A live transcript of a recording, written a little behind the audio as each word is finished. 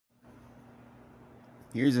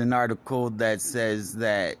Here's an article that says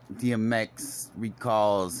that DMX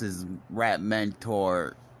recalls his rap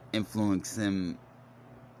mentor influenced him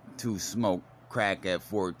to smoke crack at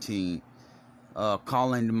 14.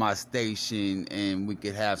 Call into my station and we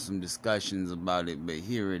could have some discussions about it, but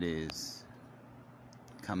here it is.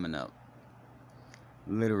 Coming up.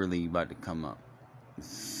 Literally about to come up. As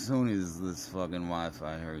soon as this fucking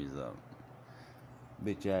Wi-Fi hurries up.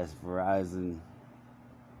 Bitch ass Verizon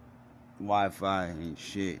Wi-Fi ain't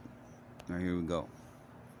shit. Alright, here we go.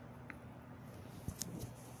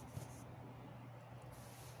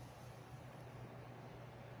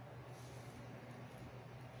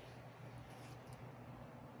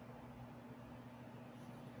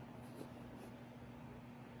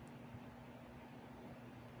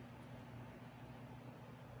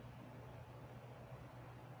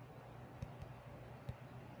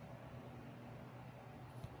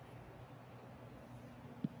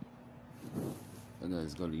 Okay,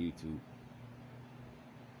 let's go to YouTube.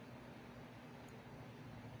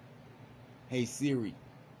 Hey Siri,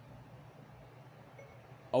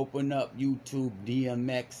 open up YouTube.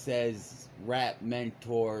 DMX says rap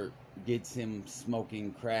mentor gets him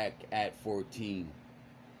smoking crack at 14.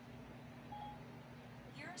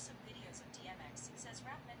 Here are some videos of DMX. It says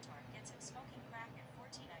rap mentor gets him smoking crack at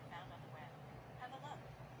 14 I found on the web. Have a look.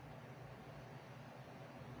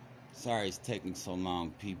 Sorry it's taking so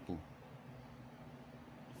long, people.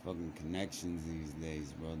 Fucking connections these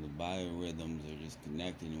days, bro. The biorhythms are just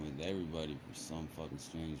connecting with everybody for some fucking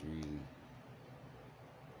strange reason.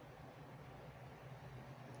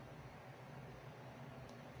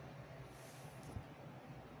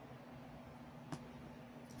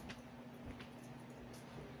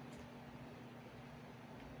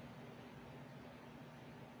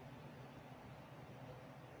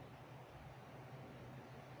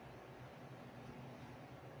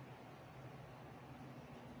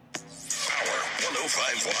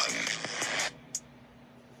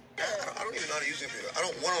 I don't even know how to use it. I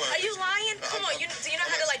don't want to. Are you lying? Come on, do you know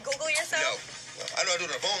how to like Google yourself? No, I know how to do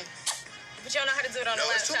it on the phone. But you don't know how to do it on No,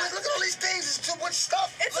 the it's too laptop. much. Look at all these things. It's too much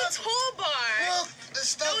stuff. It's a toolbar. Look, the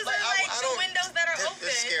stuff. Those are like the windows that are open.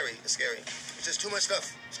 It's scary. It's scary. It's just too much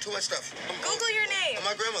stuff. It's too much stuff. Google your name. I'm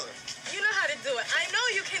my grandmother. You know how to do it. I know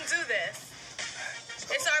you can do this.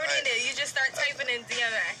 It's already in there. You just start typing in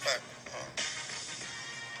DMX.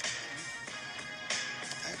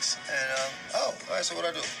 Thanks. And all right. So what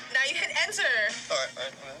do I do? Now you hit enter. All right.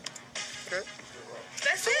 Okay.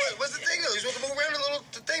 That's So it. what's the thing though? You're supposed to move around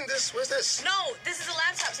the thing. What's this? No, this is a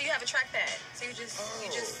laptop, so you have a trackpad. So you just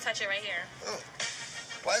touch it right here. Oh.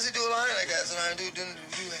 Why does it do a line like that? So now I do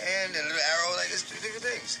hand and a little arrow like it's two different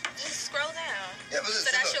things. Just scroll down. Yeah, but so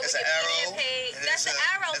that's your it's an arrow. page. That's the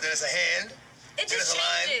arrow. And then it's a hand. It just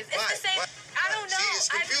changes. It's the same. I don't know. See, it's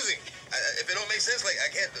confusing. If it don't make sense, like I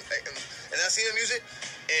can't. And I see them use it,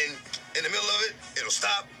 and in the middle of it, it'll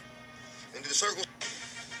stop and do the circle.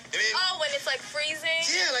 I mean, oh, when it's like freezing.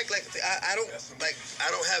 Yeah, I don't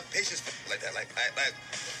have patience like that. I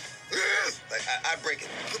break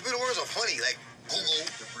it. Computer words are funny, like Google.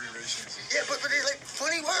 Yeah, but they're like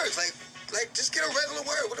funny words, like just get a regular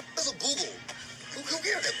word. What the fuck is a Google? Who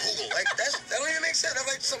cares that Google? Like that don't even make sense. That's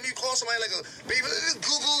like something you call somebody like a baby.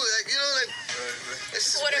 Google, like you know, like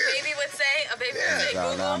it's what weird. a baby would say. A baby would say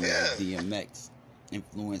Google. DMX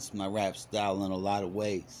influenced my rap style in a lot of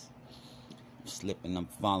ways. I'm slipping, I'm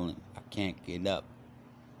falling, I can't get up.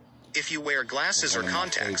 If you wear glasses or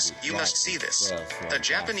contacts, you must see this. A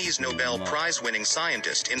Japanese Nobel Prize-winning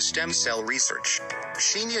scientist in stem cell research,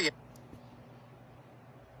 Shinya.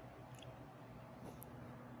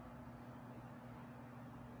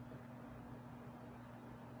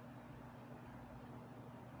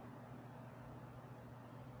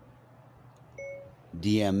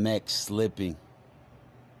 DMX slipping.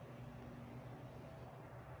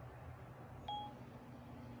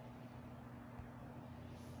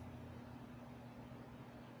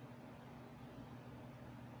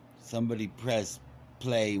 Somebody press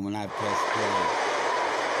play when I press play.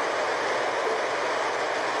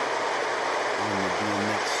 On the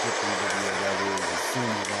DMX stripping video that is as soon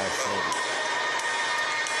as I said it.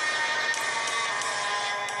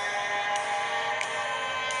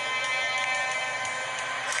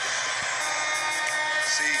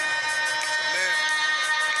 See, to live,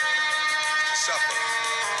 to suffer,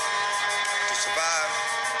 to survive,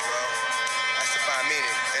 well, that's to find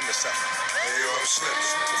meaning in the suffering. Hey, yo, I'm slipping,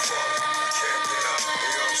 I'm falling, I can't get up. Hey,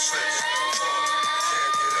 yo, I'm slipping, I'm falling, I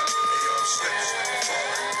can't get up. Hey, yo, I'm slipping, I'm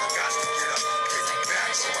falling, I got to get up. Get me back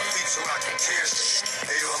on my feet so I can tears.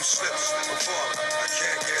 Hey, yo, I'm slipping, I'm falling, I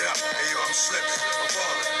can't get up. Hey, yo, I'm slipping, I'm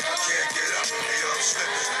falling, I can't get up. Hey, yo, I'm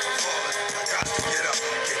slipping, I'm falling, I got to get up.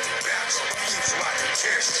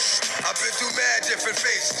 different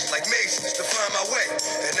phases, like mazes, to find my way.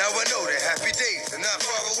 And now I know that happy days are not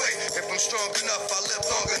far away. If I'm strong enough, I'll live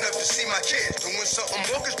long enough to see my kids doing something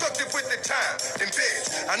more constructive with their time than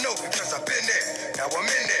bids. I know because I've been there. Now I'm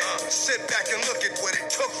in there. Sit back and look at what it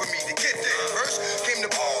took for me to get there. First came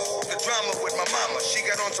the drama with my mama. She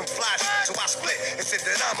got on some fly shit, so I split and said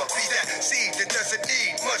that I'ma be that seed that doesn't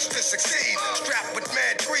need much to succeed. Strapped with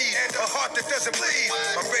mad greed and a heart that doesn't bleed.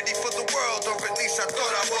 I'm ready for the world, or at least I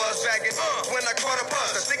thought I was. Bagging when I caught a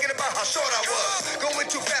buzz, I was thinking about how short I was. Going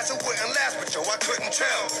too fast and wouldn't last, but yo, I couldn't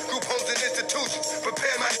tell. Group homes and institutions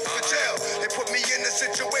prepare my for jail. They put me in a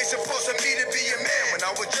situation forcing me to be a man when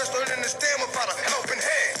I was just learning to stand without a helping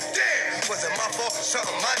hand. Damn, wasn't my fault,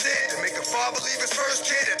 something I did to make a father leave his first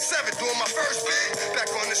kid at 7 doing my first bid.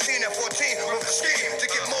 Back on the scene at 14 with a scheme to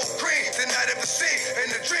get more green than I'd ever seen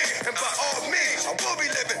in the dream. And by all means, I will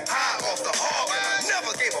be living high off the hog. I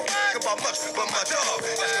never gave a fuck about much but my dog.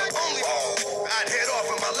 That's the only I'd head off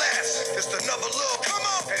in my last. Just another little come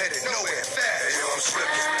on, headed nowhere fast. Hey yo, I'm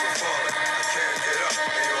slipping, I'm falling, I can't get up.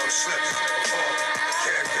 Hey yo, I'm slipping, I'm falling, I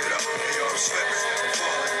can't get up. Hey yo, I'm slipping, I'm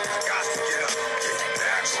falling, I got to get up. Get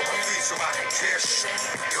back on my feet so I can tear shit.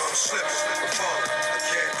 Yo, I'm slipping, I'm falling, I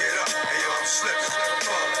can't get up. Hey yo, I'm slipping, I'm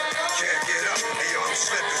falling, I can't get up. Hey yo, I'm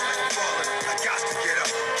slipping, I'm falling, I got to get up.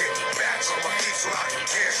 Get back on my feet so I can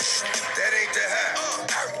tear shit. That ain't the half.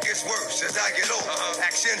 It gets worse as I get older.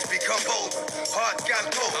 Actions become bolder. Heart got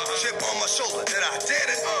cold. Chip on my shoulder that I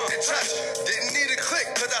dared to touch. Didn't need a click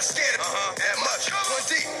cause I scared it that much. One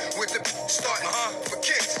deep with the starting for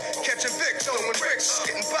kicks. Catching Vicks, throwing bricks.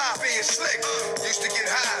 Getting by, being slick. Used to get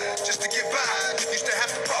high just to get by. Used to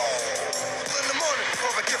have to ball in the morning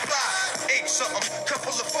before I could fly. Ate something.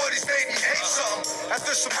 Couple of 40s made me hate something.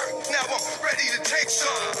 After some now I'm ready to take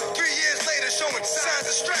something. 3 years later showing signs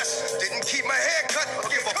of stress. Didn't keep my hair cut or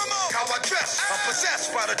give a how I dress. I'm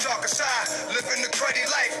possessed by the darker side. Living the cruddy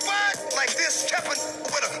life. Like this, kept with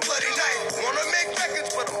a bloody knife. Wanna make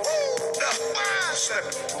records, but I'm up. I'm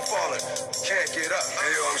slipping, I'm falling, can't get up.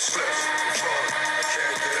 Hey yo, I'm slipping, I'm falling, I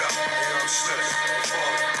can't get up. Hey yo, I'm slipping, I'm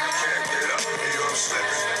falling, I can't get up. Hey yo, I'm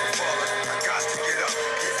slipping, I'm falling, I got to get up.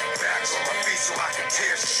 Get back on my feet so I can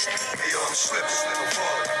tear shit. Hey yo, I'm slipping, I'm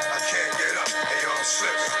falling, I can't get up. Hey yo, I'm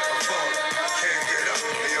slipping, I'm falling, I can't get up.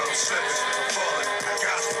 Hey yo, I'm slipping, I'm falling, I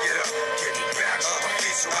got to get up. Get back on my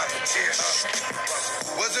feet so I can tear shit.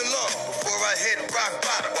 Wasn't long before I hit rock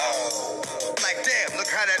bottom. Like damn, look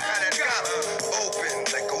how that got open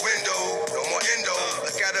like a window, no more endo.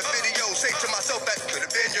 Look at a video, say to myself that could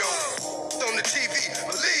have been yo. On the TV,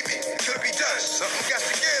 believe me, it could be done. Something got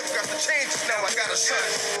to give, got to change. Now I got a son.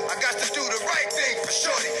 I got to do the right thing for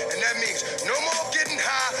shorty, and that means no more getting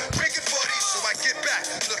high, drinking 40, so I get back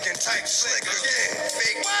looking tight, slick again.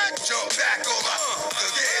 Fake jump back on my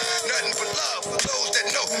again. Nothing but love for those that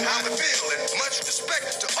know how I feel, and much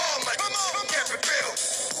respect to all my kept it real.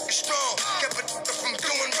 It's strong, kept it from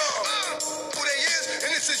doing wrong. Who they is,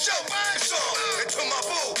 and it's a joke, it's song. And to my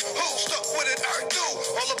boo, who stuck with it, I do.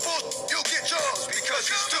 All the bull, you'll get yours because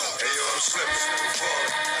it's due. Hey yo, I'm slipping, I'm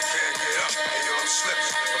falling, I can't get up. Hey yo, I'm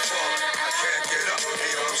slipping, I'm falling, I can't get up.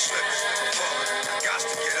 Hey yo, I'm slipping, I'm falling, I got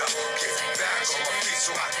to get up. Get back on my feet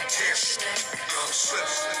so I can tear shit. Hey yo, I'm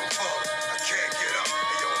slipping, I'm falling, I can't get up.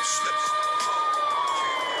 Hey yo, I'm slipping, I'm falling, I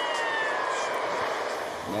can't get up.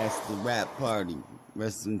 That's the rap party.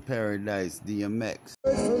 Rest in paradise, DMX.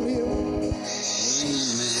 From you, Amen.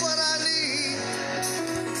 what I need,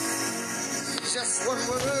 just one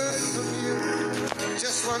word from you,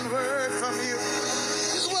 just one word from you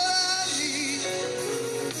is what I need.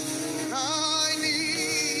 I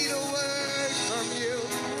need a word from you,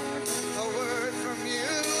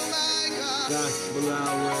 my God. Gospel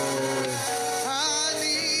hour. I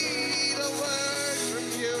need a word from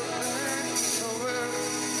you, a word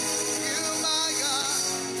from you, my God.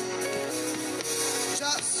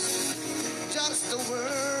 Just a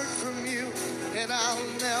word from you, and I'll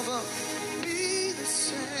never be the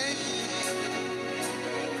same.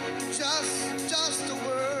 Just a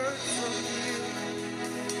word from you,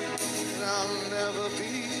 and I'll never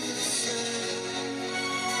be the same.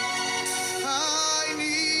 I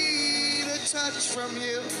need a touch from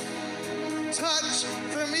you,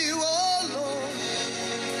 oh Lord.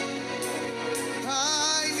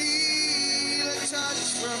 I need a touch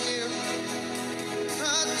from you,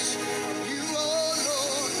 oh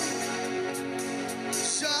Lord.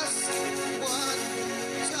 Just one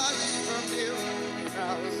touch from you, and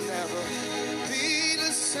I'll never be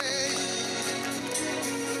the same.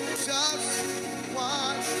 Just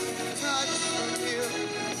one touch from you,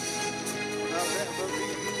 I'll never be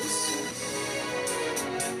the same.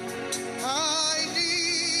 I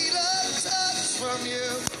need a touch from you,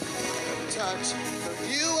 touch from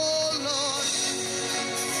you, oh Lord.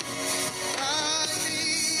 I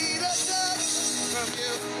need a touch from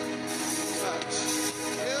you. Touch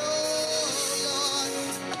you, oh Lord.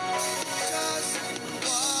 Just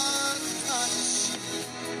one touch.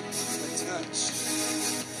 A touch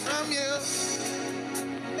from you.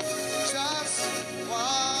 Just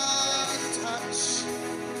one touch.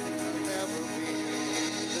 I'll never be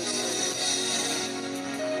the same.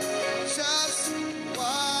 Just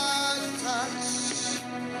one touch.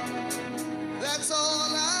 That's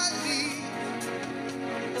all I need.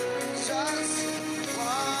 Just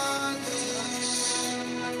one touch.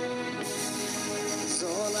 That's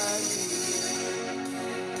all I need.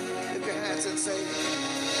 Lift your hands and say,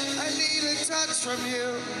 I need a touch from you.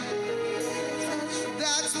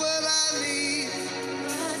 That's what I need.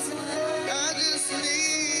 I just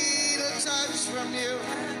need a touch from you.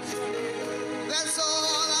 That's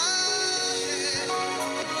all I need.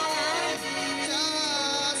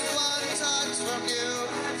 Just one touch from you.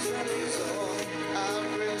 That's all I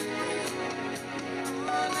really need.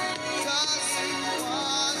 Just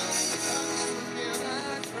one touch from you.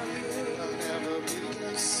 I'll never be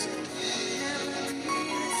the same.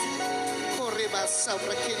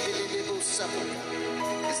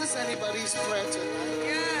 Is this anybody's prayer tonight?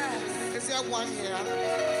 Yes. Is there one here?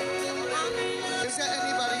 Is there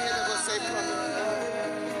anybody here that will say, Prophet?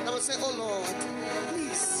 That will say, oh Lord,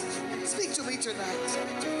 please speak to me tonight.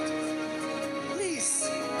 Please,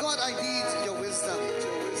 God, I need your wisdom.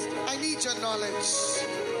 I need your knowledge.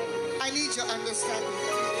 I need your understanding.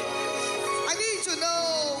 I need to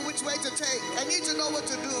know which way to take. I need to know what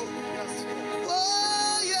to do.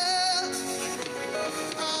 Oh yeah.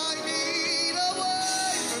 I need a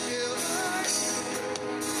word from you.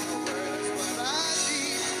 Word is what I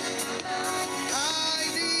need. I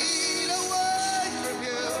need a word from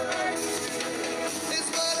you. It's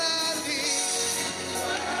what I need.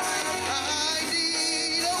 I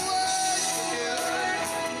need a word from you.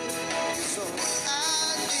 So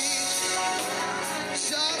I need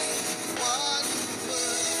just one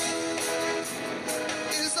word.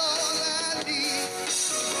 Is all I need.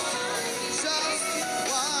 Just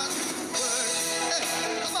one word. Hey,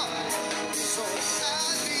 come on. So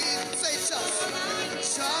I need, say just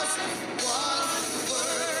one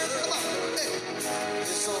word. Come on. Hey.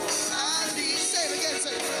 So I need, say it again,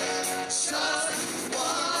 say just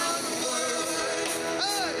one word.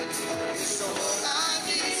 Hey. So I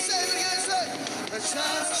need, say it again, say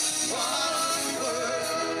just one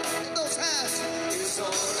word. In those hands. It's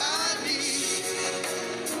all I need.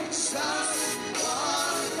 Just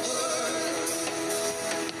one word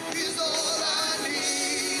is all I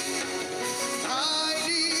need. I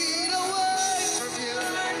need a word from you.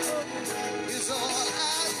 Is all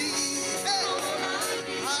I need. Hey.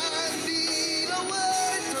 I need a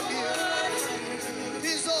word from you.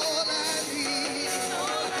 Is all I need.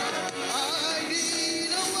 I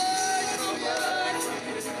need a word from you.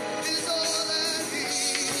 Is all I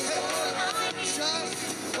need. Hey. Just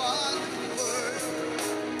one word.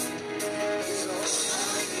 Is all I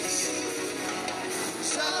need.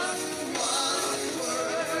 Just one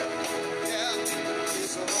word. Yeah.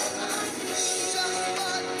 Is all I need.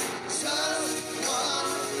 Just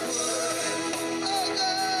one word. Oh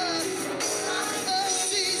God. Oh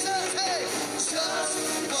Jesus. Hey. Just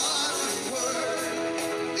one word.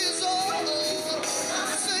 Is all.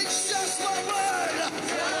 Say just one word.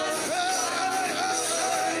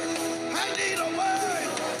 I need a word.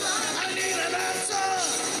 I need an answer.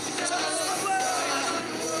 Just one word.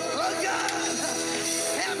 Oh God,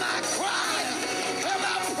 hear my cry, hear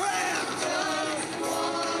my prayer.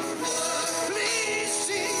 Please,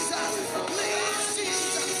 Jesus,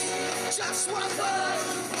 just one word.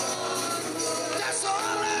 That's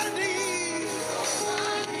all I need.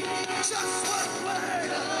 Just one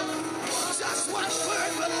word. Just one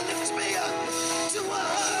word will lift me up to a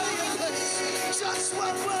higher place. Just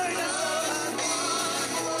one word is all I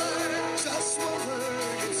need. Just one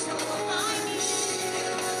word is all I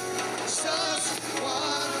need. Just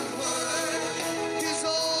one word is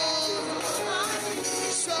all I need.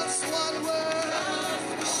 Just one word.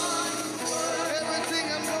 Everything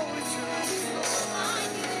I'm going through.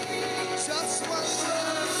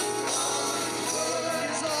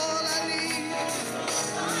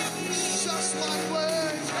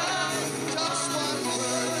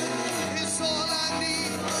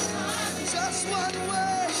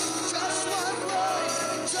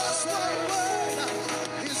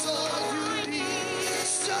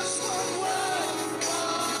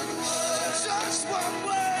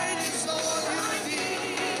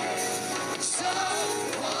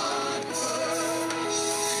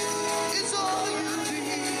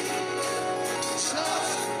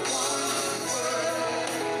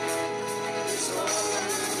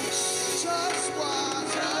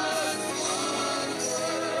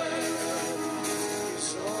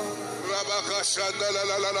 Shanda la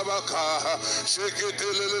la la la baka. Shake it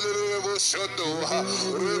little shondo.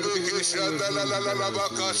 Rebeke Shanda la la la la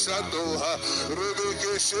baka shando.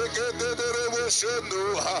 Rebeke shake it the shondo.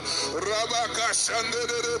 Rabaka Shanda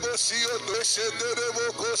de Bosio de Shende de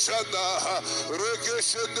Boko Shanda. Reke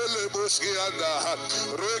Shende le Bosquianda.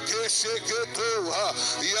 Reke shake it to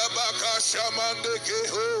Yabaka Shamande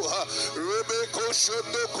Keho. Rebeko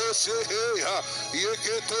Shondo Koseha.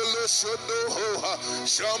 Yeketolo Shondo.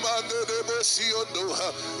 Shamande de Bosiondo.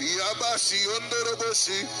 Yabasiondo de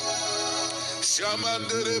Bosi.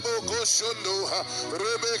 Shamande Boko Shondo.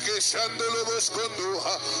 Rebeke Shandolo Boscondo.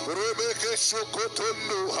 Rebeke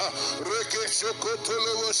Shokotondo. Reke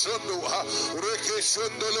Shokotolo Shondo. Reke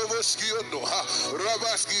Shondolo Boskiondo.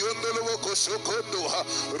 Rabaskiondo Boko Shokondo.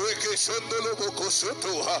 Reke Shondolo Boko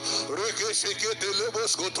Soto. Reke Shekete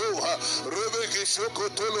Boskoto. Rebeke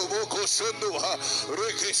Shokotolo Boko Shondo.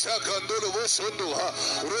 Reke Shakandolo Bosondo.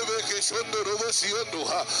 Rebeke Shondolo Bosiondo.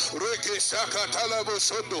 Reke Shakatala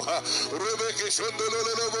Bosondo. Rebeke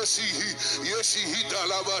Shondolo Bosi. Yeshi Hita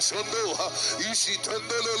Labasondo. Ishi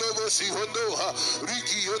Tondolo Bosi Hondo.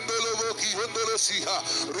 Riki Hondolo Boki Hondolo Siha.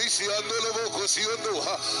 Rishi Andolo Boko Siondo.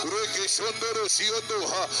 Reke Shondolo Siondo.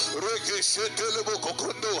 Reke Shetele Boko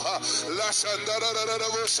Kondo. La Shandara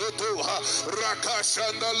Bosoto. Raka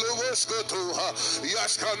Shandalo Boskoto.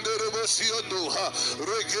 Yaskandere Bosiondo.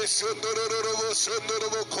 Reke Shondolo Bosondo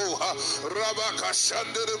Boko. Rabaka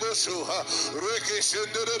Shandere Boso. Reke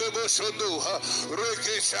Shendere Bosondo.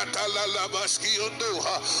 Reke Shatala Labaskiondo.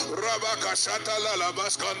 Rabaka Shatala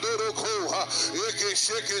Labaskandoro Koha. Eke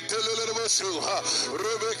Sheke Telebosuha.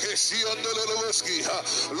 Rebeke Siondoloboski.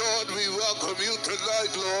 Lord, we welcome you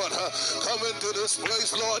tonight, Lord. Come into this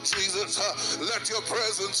place, Lord Jesus. Let your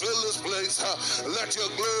presence fill this place. Let your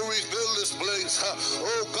glory fill this place.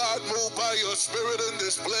 Oh God, move by your spirit in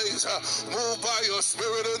this place. Move by your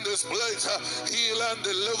spirit in this place. Heal and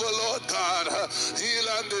deliver, Lord God. Heal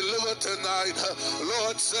and deliver tonight.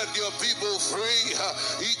 Lord, set your people free.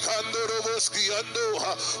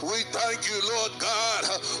 We thank you, Lord God,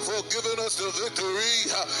 for giving us the victory.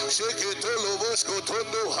 Sheke tolo bosko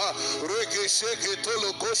tondo ha, reke sheke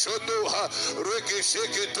tolo koshondo ha, reke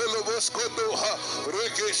sheke tolo boskondo ha,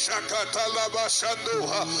 reke shaka talaba shando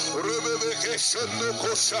ha, rebeke shondo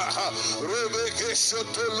kosha ha, rebeke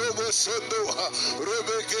shoto lobo shondo ha,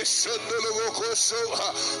 rebeke shondo lobo kosho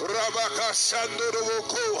ha, rabaka shando lobo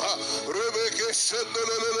ko ha, rebeke shondo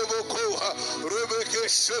lobo ko ha, rebeke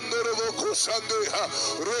shondo lobo kosande ha,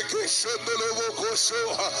 reke shondo lobo kosho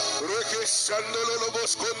ha, reke shondo lobo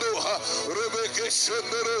skondo ha, rebeke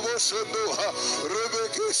shondo lobo shondo ha,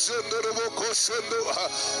 rebeke shondo lobo koshondo ha,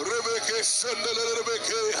 rebeke shondo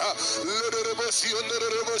rebeke ha, lobo shondo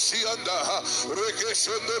lobo shianda ha, reke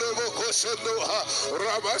shondo lobo koshondo ha,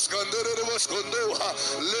 rabaskando lobo skondo ha,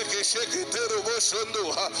 leke shekete lobo shondo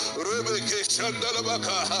ha, rebeke shondo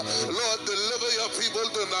labaka ha. Lord, deliver your people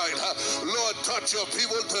tonight. Lord, touch your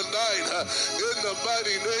people tonight in the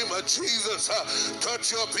mighty name of Jesus.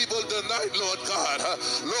 Touch your people tonight, Lord God.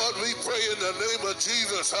 Lord, we pray in the name of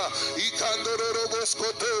Jesus.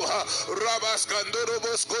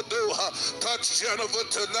 Touch Jennifer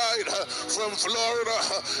tonight from Florida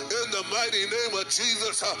in the mighty name of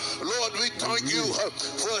Jesus. Lord, we thank you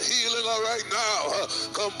for healing her right now.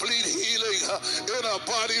 Complete healing in her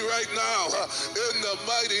body right now in the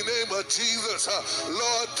mighty name of Jesus.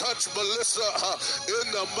 Lord, touch Melissa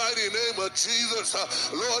in the mighty name of Jesus.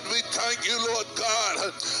 Lord, we thank you, Lord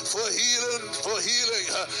God, for healing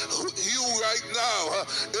you right now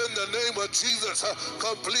in the name of Jesus.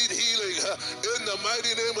 Complete healing in the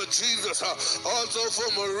mighty name of Jesus. Also for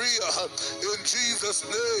Maria in Jesus'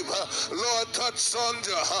 name. Lord, touch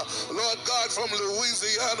Sandra, Lord God, from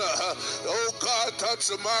Louisiana. Oh God, touch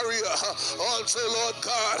Maria. Also, Lord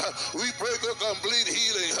God, we pray for complete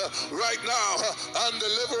healing right now and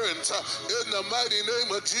deliverance in the mighty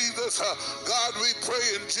name of Jesus. God, we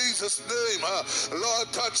pray in Jesus' name.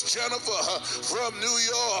 Lord, touch Jennifer from New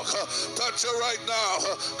York. Touch her right now.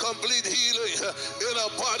 Complete healing in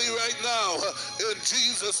her body right now in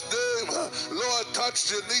Jesus' name. Lord,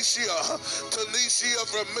 touch Tanisha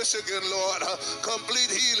from Michigan, Lord.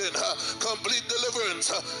 Complete healing, complete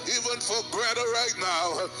deliverance, even for Greta right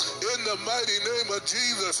now in the mighty name of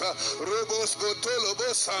Jesus.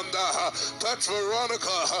 Touch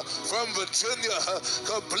Veronica from Virginia.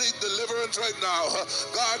 Complete deliverance right now.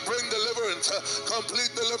 God, bring deliverance,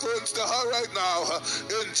 complete deliverance to her right now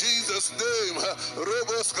in Jesus' name.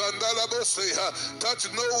 Touch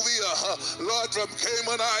Novia, Lord, from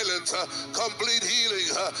Cayman Islands. Complete healing,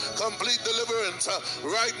 complete deliverance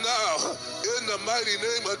right now in the mighty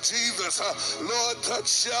name of Jesus. Lord, touch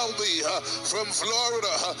Shelby from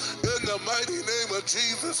Florida in the mighty name of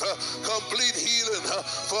Jesus. Complete healing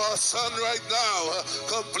for our son right now.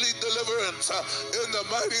 Complete deliverance in the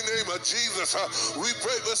mighty name of Jesus. We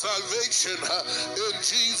pray for salvation in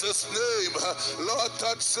Jesus' name. Lord,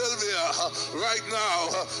 touch Sylvia right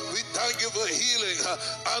now. We thank you for healing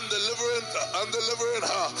and delivering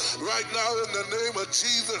her right now in the name of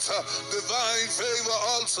Jesus. Divine favor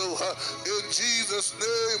also in Jesus'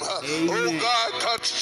 name. Amen. Oh God, touch